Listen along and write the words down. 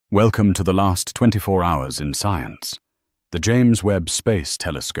Welcome to the last 24 hours in science. The James Webb Space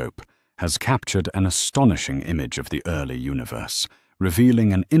Telescope has captured an astonishing image of the early universe,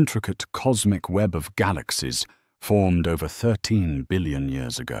 revealing an intricate cosmic web of galaxies formed over 13 billion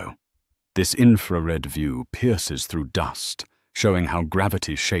years ago. This infrared view pierces through dust, showing how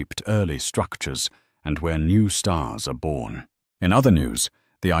gravity shaped early structures and where new stars are born. In other news,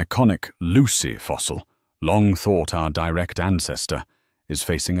 the iconic Lucy fossil, long thought our direct ancestor, is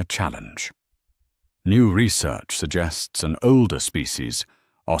facing a challenge. New research suggests an older species,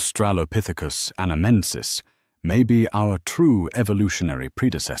 Australopithecus anamensis, may be our true evolutionary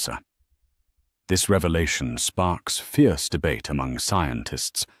predecessor. This revelation sparks fierce debate among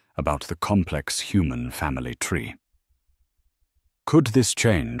scientists about the complex human family tree. Could this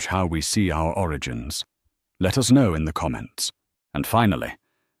change how we see our origins? Let us know in the comments. And finally,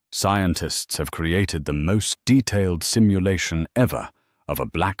 scientists have created the most detailed simulation ever of a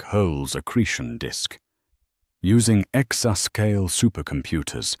black hole's accretion disk. Using exascale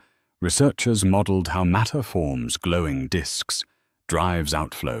supercomputers, researchers modeled how matter forms glowing disks, drives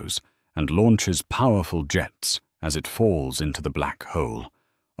outflows, and launches powerful jets as it falls into the black hole,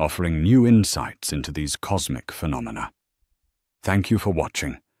 offering new insights into these cosmic phenomena. Thank you for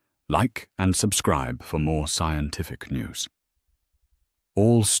watching. Like and subscribe for more scientific news.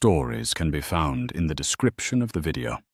 All stories can be found in the description of the video.